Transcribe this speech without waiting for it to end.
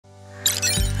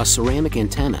A ceramic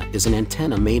antenna is an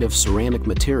antenna made of ceramic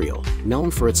material, known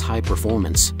for its high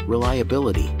performance,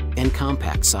 reliability, and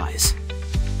compact size.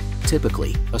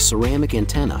 Typically, a ceramic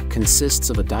antenna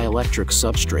consists of a dielectric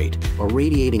substrate, a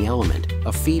radiating element,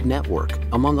 a feed network,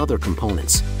 among other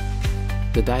components.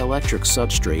 The dielectric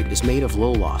substrate is made of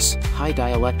low-loss, high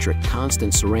dielectric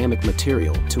constant ceramic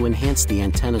material to enhance the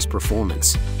antenna's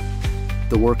performance.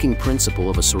 The working principle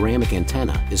of a ceramic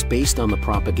antenna is based on the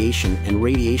propagation and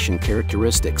radiation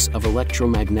characteristics of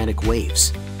electromagnetic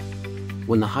waves.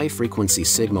 When the high-frequency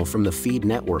signal from the feed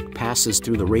network passes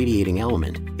through the radiating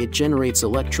element, it generates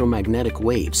electromagnetic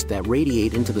waves that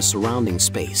radiate into the surrounding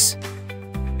space.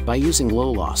 By using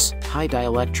low-loss, high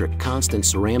dielectric constant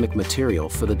ceramic material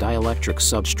for the dielectric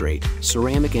substrate,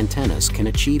 ceramic antennas can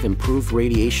achieve improved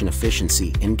radiation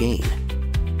efficiency and gain.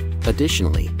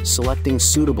 Additionally, selecting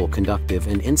suitable conductive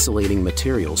and insulating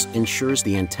materials ensures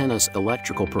the antenna's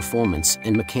electrical performance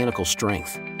and mechanical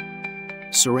strength.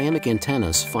 Ceramic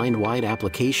antennas find wide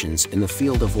applications in the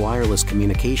field of wireless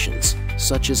communications,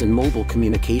 such as in mobile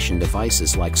communication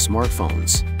devices like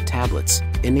smartphones, tablets,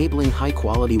 enabling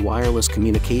high-quality wireless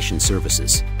communication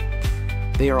services.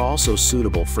 They are also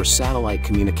suitable for satellite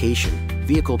communication,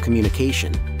 vehicle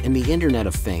communication, and the Internet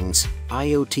of Things,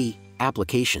 IoT,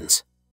 applications.